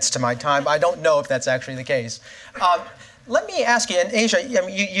 10 minutes to my time. I don't know if that's actually the case. Let me ask you, and Asia, I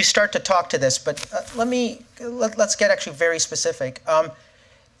mean, you start to talk to this, but let's get actually very specific.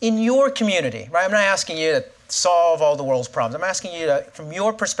 In your community, right, I'm not asking you to solve all the world's problems. I'm asking you to, from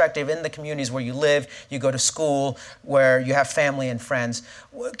your perspective in the communities where you live, you go to school, where you have family and friends,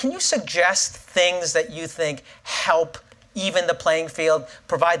 can you suggest things that you think help even the playing field,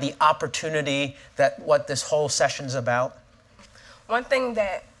 provide the opportunity that what this whole session's about? One thing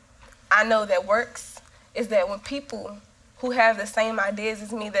that I know that works is that when people who have the same ideas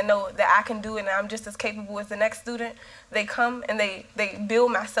as me, that know that I can do it and I'm just as capable as the next student, they come and they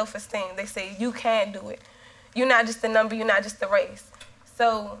build my self-esteem. They say, you can do it. You're not just a number, you're not just a race.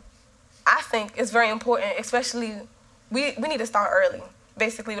 So I think it's very important, especially, we need to start early.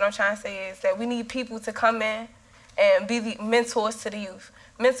 Basically what I'm trying to say is that we need people to come in and be the mentors to the youth.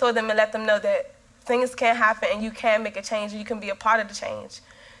 Mentor them and let them know that things can happen and you can make a change and you can be a part of the change.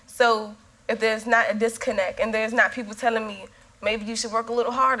 So if there's not a disconnect and there's not people telling me maybe you should work a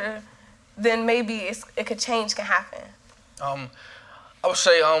little harder, then maybe change can happen. I would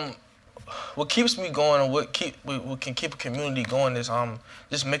say what keeps me going and what can keep a community going is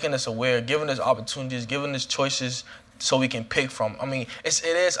just making us aware, giving us opportunities, giving us choices so we can pick from. I mean, it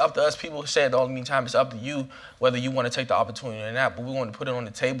is up to us. People say it all the time. It's up to you whether you want to take the opportunity or not. But we want to put it on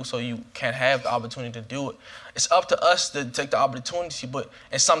the table so you can have the opportunity to do it. It's up to us to take the opportunity. But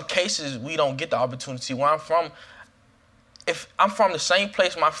in some cases, we don't get the opportunity. Where I'm from, if I'm from the same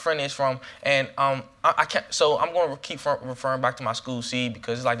place my friend is from, and I can't, so I'm going to keep referring back to my school, Seed,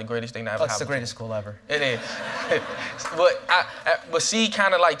 because it's like the greatest thing that ever happened. That's the greatest school ever. It is. but Seed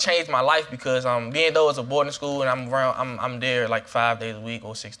kind of like changed my life because being though it's a boarding school and I'm there like 5 days a week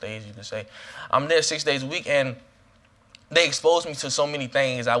or 6 days, you could say. I'm there 6 days a week, and they exposed me to so many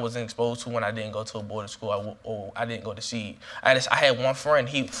things I wasn't exposed to when I didn't go to a boarding school or I didn't go to Seed. I had one friend.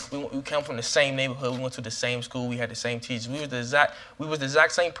 We came from the same neighborhood. We went to the same school. We had the same teachers. We was the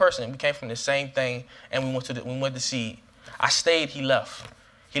exact same person. We came from the same thing, and we went to Seed. I stayed. He left.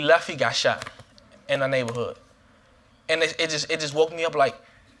 He got shot in our neighborhood, and it just woke me up like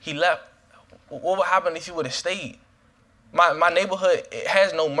he left. What would happen if he would have stayed? My neighborhood, it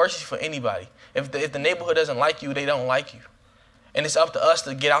has no mercy for anybody. If the neighborhood doesn't like you, they don't like you. And it's up to us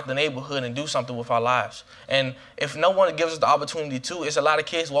to get out the neighborhood and do something with our lives. And if no one gives us the opportunity to, it's a lot of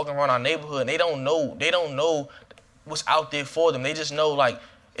kids walking around our neighborhood and they don't know what's out there for them. They just know like,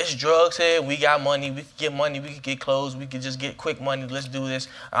 it's drugs here, we got money, we could get clothes, we could just get quick money, let's do this.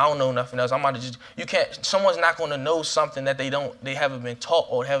 I don't know nothing else. Someone's not gonna know something that they haven't been taught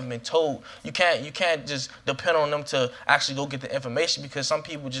or haven't been told. You can't just depend on them to actually go get the information, because some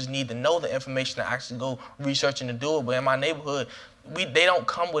people just need to know the information to actually go research and to do it. But in my neighborhood, they don't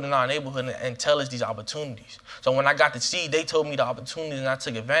come within our neighborhood and tell us these opportunities. So when I got to see, they told me the opportunities and I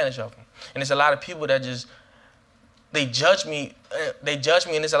took advantage of them. And there's a lot of people that just, they judge me, and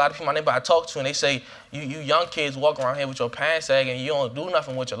there's a lot of people in my neighborhood I talk to, and they say, you young kids walk around here with your pants sagging, and you don't do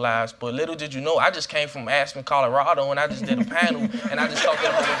nothing with your lives. But little did you know, I just came from Aspen, Colorado, and I just did a panel, and I just talked to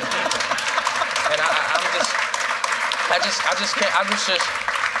a whole bunch of people. And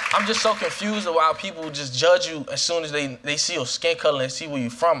I'm just so confused of why people just judge you as soon as they see your skin color and see where you're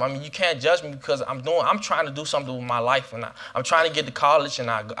from. I mean, you can't judge me because I'm trying to do something with my life, and I'm trying to get to college,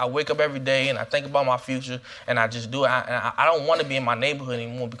 and I wake up every day and I think about my future, and I just do it. I don't want to be in my neighborhood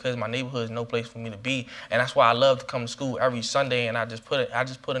anymore because my neighborhood is no place for me to be, and that's why I love to come to school every Sunday, and I just put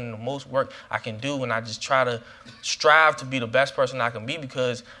in the most work I can do, and I just try to strive to be the best person I can be,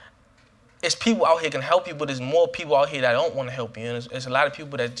 because it's people out here can help you, but there's more people out here that don't want to help you. And there's a lot of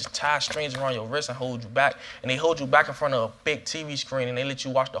people that just tie strings around your wrist and hold you back. And they hold you back in front of a big TV screen, and they let you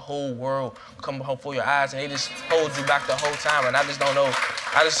watch the whole world come before your eyes, and they just hold you back the whole time. And I just don't know.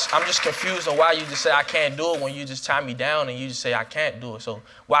 I'm just confused on why you just say I can't do it when you just tie me down and you just say I can't do it. So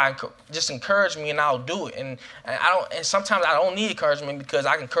why just encourage me and I'll do it. And sometimes I don't need encouragement because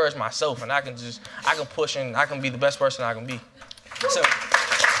I can encourage myself, and I can push, and I can be the best person I can be. So.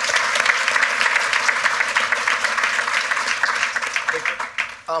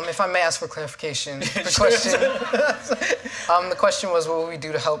 If I may ask for clarification, the question was, what would we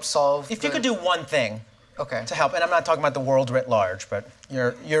do to help solve? If you could do one thing, okay, to help, and I'm not talking about the world writ large, but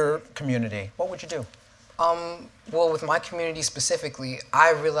your community, what would you do? Well, with my community specifically,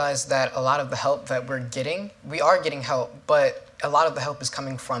 I realized that a lot of the help that we are getting help, but a lot of the help is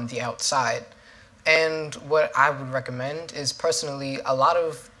coming from the outside. And what I would recommend is, personally,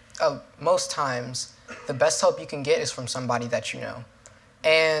 most times, the best help you can get is from somebody that you know.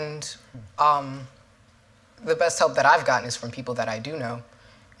 And the best help that I've gotten is from people that I do know.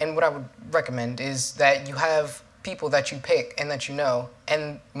 And what I would recommend is that you have people that you pick and that you know,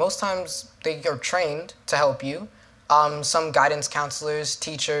 and most times they are trained to help you. Some guidance counselors,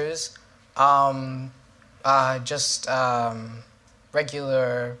 teachers,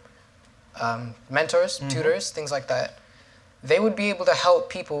 regular mentors, tutors, things like that. They would be able to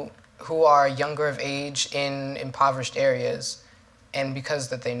help people who are younger of age in impoverished areas. And because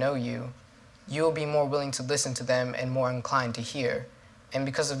that they know you, you'll be more willing to listen to them and more inclined to hear. And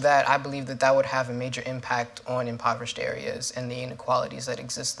because of that, I believe that that would have a major impact on impoverished areas and the inequalities that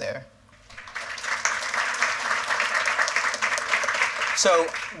exist there. So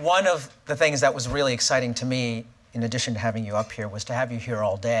one of the things that was really exciting to me, in addition to having you up here, was to have you here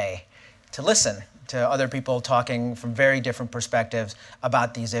all day to listen to other people talking from very different perspectives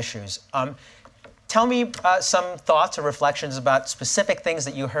about these issues. Tell me some thoughts or reflections about specific things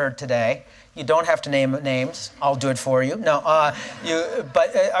that you heard today. You don't have to name names. I'll do it for you. No,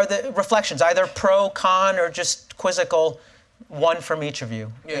 but are the reflections either pro, con, or just quizzical? One from each of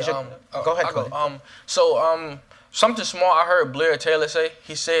you. Yeah. Go ahead. Something small I heard Blair Taylor say.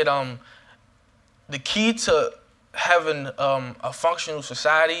 He said, the key to having a functional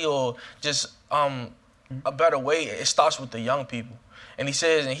society or just a better way, it starts with the young people. And he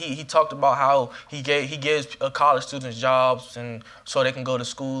says, and he talked about how he gives college students jobs, and so they can go to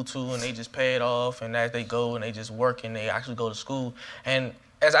school too, and they just pay it off, and as they go and they just work and they actually go to school. And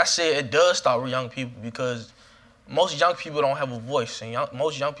as I said, it does start with young people, because most young people don't have a voice, and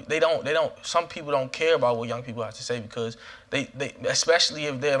most young people, they don't. Some people don't care about what young people have to say, because they especially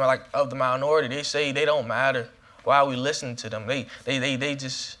if they're like of the minority, they say they don't matter. Why are we listening to them? They really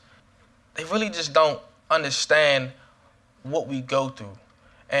just don't understand what we go through.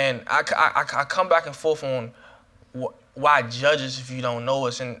 And I come back and forth on why judge us if you don't know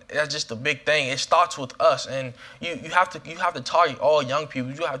us, and that's just the big thing. It starts with us, and you have to target all young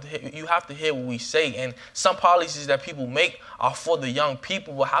people. You have to hear what we say, and some policies that people make are for the young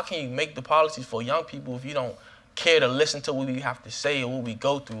people. But how can you make the policies for young people if you don't care to listen to what we have to say or what we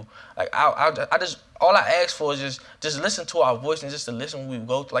go through? Like all I ask for is just listen to our voice, and just to listen when we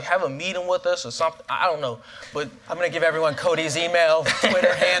go through. Like have a meeting with us or something. I don't know, but I'm gonna give everyone Cody's email,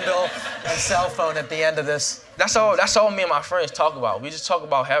 Twitter handle, and cell phone at the end of this. That's all me and my friends talk about. We just talk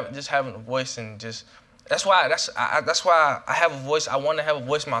about having a voice, and just that's why I have a voice. I want to have a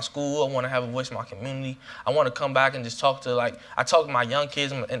voice in my school. I want to have a voice in my community. I want to come back and just talk to I talk to my young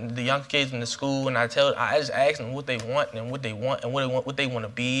kids and the young kids in the school, and I just ask them what they want and what they want to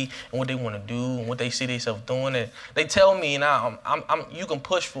be and what they want to do and what they see themselves doing. And they tell me now, you can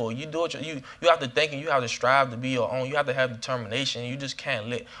push for it. You do it. You have to think, and you have to strive to be your own. You have to have determination. You just can't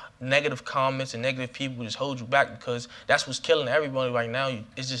let negative comments and negative people just hold you back, because that's what's killing everybody right now.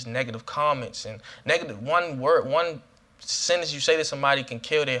 It's just negative comments and negative one sentence you say to somebody can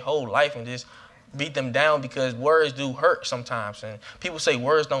kill their whole life and just beat them down, because words do hurt sometimes. And people say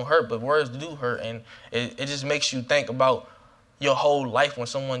words don't hurt, but words do hurt, and it just makes you think about your whole life when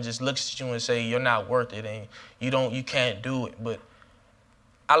someone just looks at you and say you're not worth it and you can't do it. But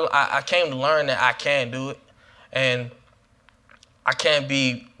I came to learn that I can do it, and I can't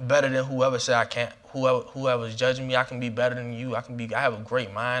be better than whoever said I can't. Whoever's judging me, I can be better than you. I have a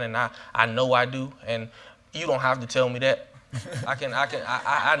great mind, and I know I do. And you don't have to tell me that.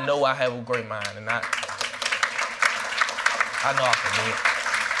 I know I have a great mind, and I know I can do it.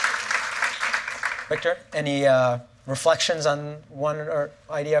 Victor, any reflections on one or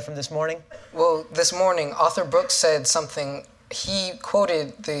idea from this morning? Well, this morning, Arthur Brooks said something. He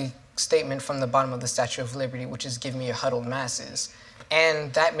quoted the statement from the bottom of the Statue of Liberty, which is "Give me your huddled masses."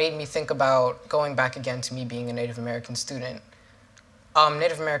 And that made me think about going back again to me being a Native American student.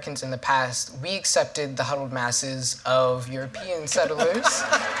 Native Americans in the past, we accepted the huddled masses of European settlers.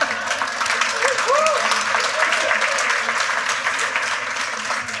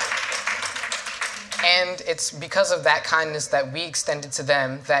 And it's because of that kindness that we extended to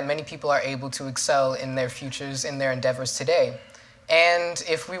them that many people are able to excel in their futures, in their endeavors today. And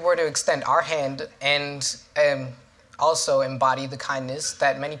if we were to extend our hand and also embody the kindness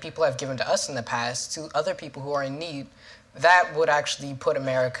that many people have given to us in the past to other people who are in need, that would actually put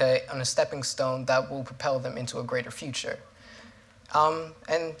America on a stepping stone that will propel them into a greater future. And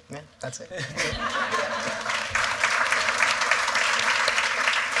yeah, that's it.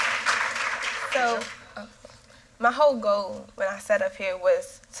 So, my whole goal when I set up here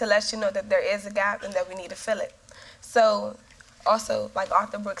was to let you know that there is a gap and that we need to fill it. So, also, like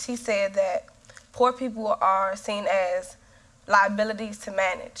Arthur Brooks, he said that poor people are seen as liabilities to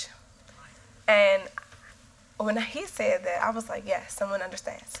manage. And when he said that, I was like, yes, someone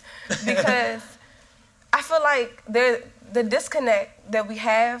understands. Because I feel like the disconnect that we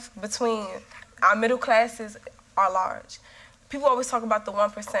have between our middle classes are large. People always talk about the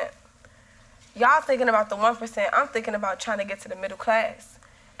 1%. Y'all thinking about the 1%, I'm thinking about trying to get to the middle class.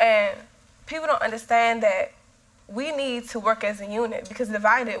 And people don't understand that we need to work as a unit, because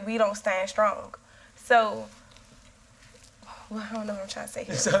divided, we don't stand strong. So, well, I don't know what I'm trying to say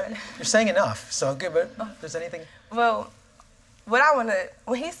here. So, you're saying enough, so good, but if there's anything? Well, when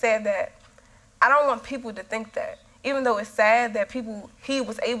he said that, I don't want people to think that, even though it's sad that he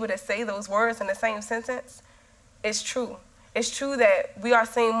was able to say those words in the same sentence, it's true. It's true that we are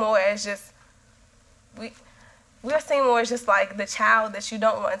seen more as just, we are seen more as just like the child that you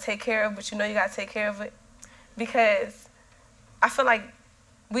don't want to take care of, but you know you got to take care of it. Because I feel like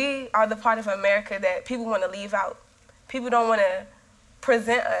we are the part of America that people want to leave out. People don't want to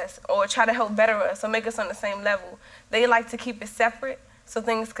present us or try to help better us or make us on the same level. They like to keep it separate so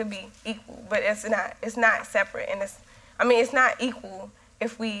things could be equal, but it's not. It's not separate, and it's not equal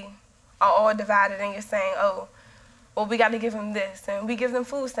if we are all divided and you're saying, oh, well, we got to give them this, and we give them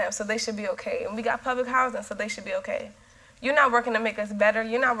food stamps, so they should be okay, and we got public housing, so they should be okay. You're not working to make us better.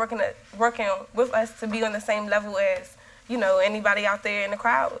 You're not working with us to be on the same level as, you know, anybody out there in the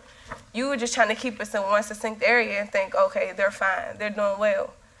crowd. You were just trying to keep us in one succinct area and think, okay, they're fine, they're doing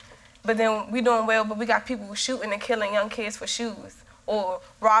well. But then we doing well, but we got people shooting and killing young kids for shoes or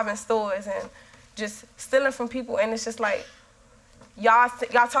robbing stores and just stealing from people. And it's just like, y'all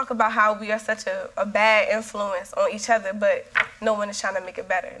talk about how we are such a bad influence on each other, but no one is trying to make it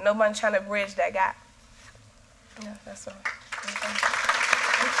better. Nobody's trying to bridge that gap. Yeah, that's all.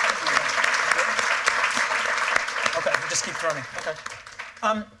 Okay, just keep running. Okay.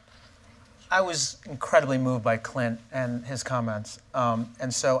 I was incredibly moved by Clint and his comments,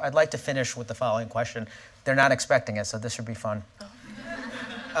 and so I'd like to finish with the following question. They're not expecting it, so this should be fun.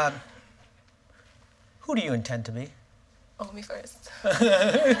 Oh. Who do you intend to be? Oh, me first.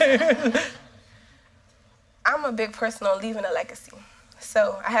 I'm a big person on leaving a legacy.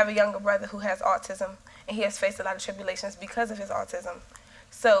 So I have a younger brother who has autism, and he has faced a lot of tribulations because of his autism.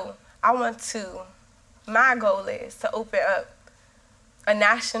 So my goal is to open up a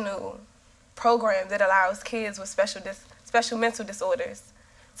national program that allows kids with special mental disorders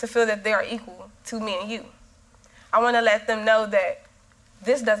to feel that they are equal to me and you. I want to let them know that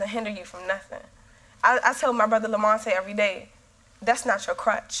this doesn't hinder you from nothing. I tell my brother Lamonte every day, that's not your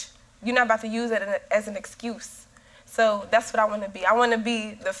crutch. You're not about to use it as an excuse. So that's what I want to be. I want to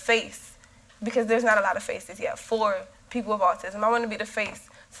be the face, because there's not a lot of faces yet for people with autism. I want to be the face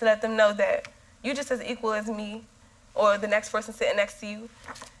to let them know that you're just as equal as me or the next person sitting next to you.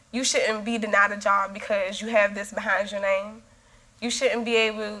 You shouldn't be denied a job because you have this behind your name.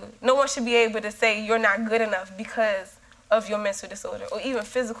 No one should be able to say you're not good enough because of your mental disorder or even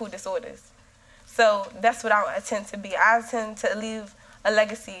physical disorders. So that's what I intend to be. I intend to leave a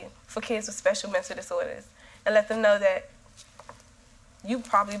legacy for kids with special mental disorders and let them know that you're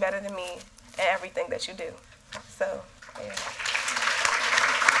probably better than me in everything that you do. So, yeah.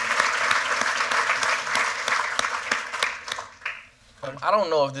 I don't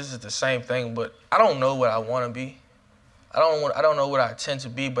know if this is the same thing, but I don't know what I want to be. I don't know what I intend to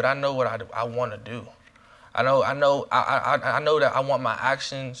be, but I know what I want to do. I know that I want my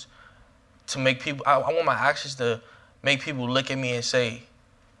actions to make people. I want my actions to make people look at me and say,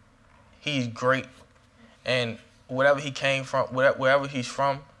 he's great, and whatever he came from, wherever he's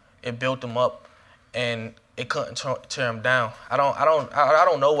from, it built him up, and it couldn't tear him down. I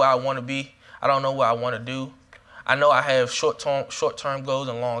don't know where I want to be. I don't know what I want to do. I know I have short-term goals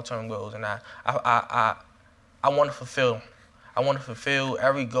and long-term goals, and I want to fulfill them. I want to fulfill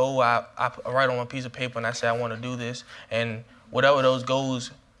every goal I write on a piece of paper, and I say I want to do this. And whatever those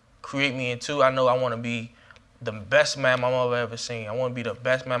goals create me into, I know I want to be the best man my mother ever seen. I want to be the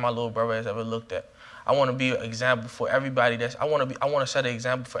best man my little brother has ever looked at. I want to be an example for everybody. I want to set an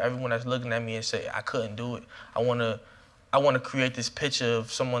example for everyone that's looking at me and say I couldn't do it. I want to create this picture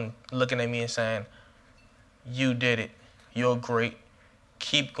of someone looking at me and saying, you did it. You're great.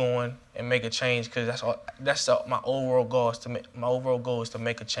 Keep going and make a change, because that's my overall goal is to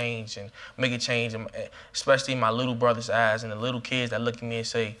make a change, especially in my little brother's eyes and the little kids that look at me and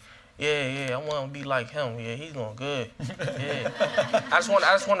say, yeah, I want to be like him. Yeah, he's doing good. Yeah. I just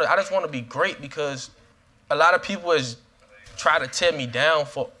want to be great, because a lot of people has tried to tear me down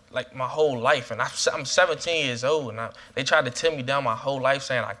for like my whole life, and I'm 17 years old, and they tried to tear me down my whole life,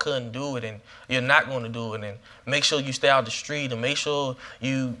 saying I couldn't do it, and you're not going to do it, and make sure you stay out the street, and make sure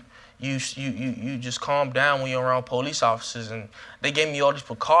you just calm down when you're around police officers. And they gave me all these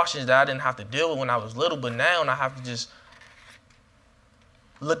precautions that I didn't have to deal with when I was little, but now I have to just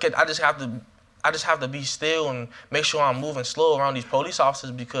I just have to be still and make sure I'm moving slow around these police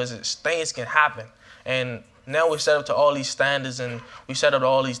officers, because things can happen. And now we're set up to all these standards, and we set up to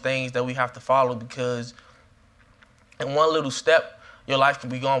all these things that we have to follow, because in one little step, your life can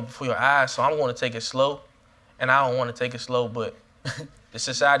be gone before your eyes. So I'm going to take it slow, and I don't want to take it slow, but the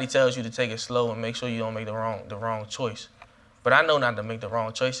society tells you to take it slow and make sure you don't make the wrong choice. But I know not to make the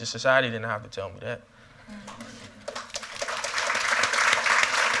wrong choice. The society didn't have to tell me that.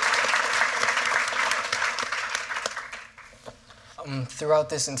 Throughout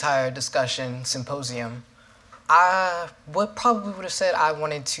this entire discussion, symposium, probably would have said I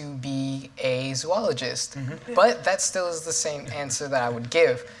wanted to be a zoologist, but that still is the same answer that I would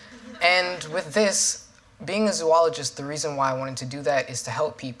give. And with this, being a zoologist, the reason why I wanted to do that is to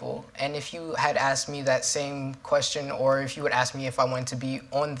help people. And if you had asked me that same question, or if you would ask me if I wanted to be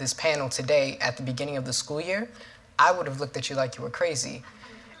on this panel today at the beginning of the school year, I would have looked at you like you were crazy.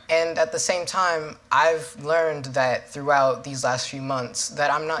 And at the same time, I've learned that throughout these last few months that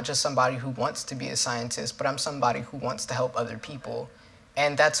I'm not just somebody who wants to be a scientist, but I'm somebody who wants to help other people.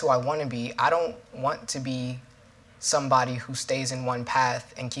 And that's who I want to be. I don't want to be somebody who stays in one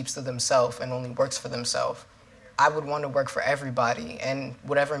path and keeps to themselves and only works for themselves. I would want to work for everybody, and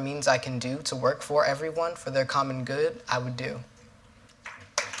whatever means I can do to work for everyone for their common good, I would do.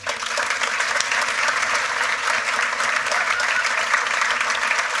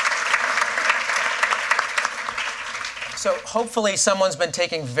 So hopefully someone's been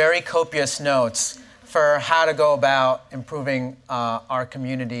taking very copious notes for how to go about improving our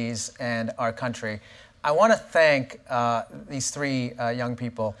communities and our country. I want to thank these three young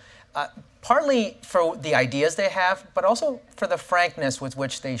people, partly for the ideas they have, but also for the frankness with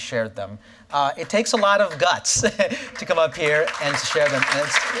which they shared them. It takes a lot of guts to come up here and to share them, and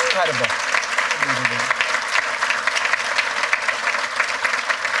it's incredible.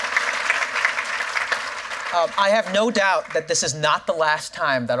 I have no doubt that this is not the last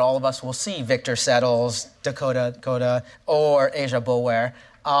time that all of us will see Victor Settles, Dakota, or Asia Boulware.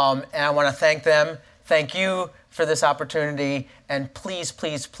 And I want to thank them. Thank you for this opportunity. And please,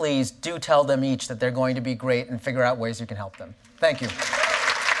 please, please do tell them each that they're going to be great and figure out ways you can help them. Thank you.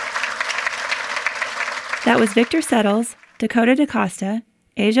 That was Victor Settles, Dakota DaCosta,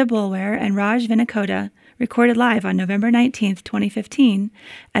 Asia Boulware, and Raj Vinakota, recorded live on November 19, 2015,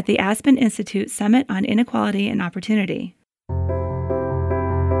 at the Aspen Institute Summit on Inequality and Opportunity.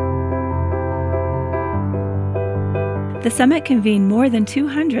 The summit convened more than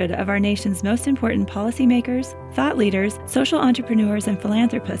 200 of our nation's most important policymakers, thought leaders, social entrepreneurs, and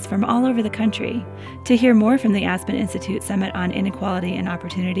philanthropists from all over the country. To hear more from the Aspen Institute Summit on Inequality and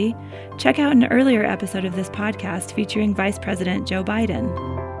Opportunity, check out an earlier episode of this podcast featuring Vice President Joe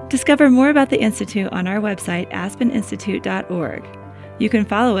Biden. Discover more about the Institute on our website, aspeninstitute.org. You can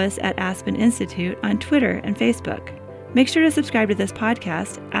follow us at Aspen Institute on Twitter and Facebook. Make sure to subscribe to this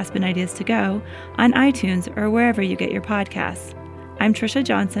podcast, Aspen Ideas to Go, on iTunes or wherever you get your podcasts. I'm Trisha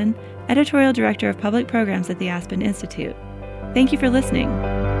Johnson, Editorial Director of Public Programs at the Aspen Institute. Thank you for listening.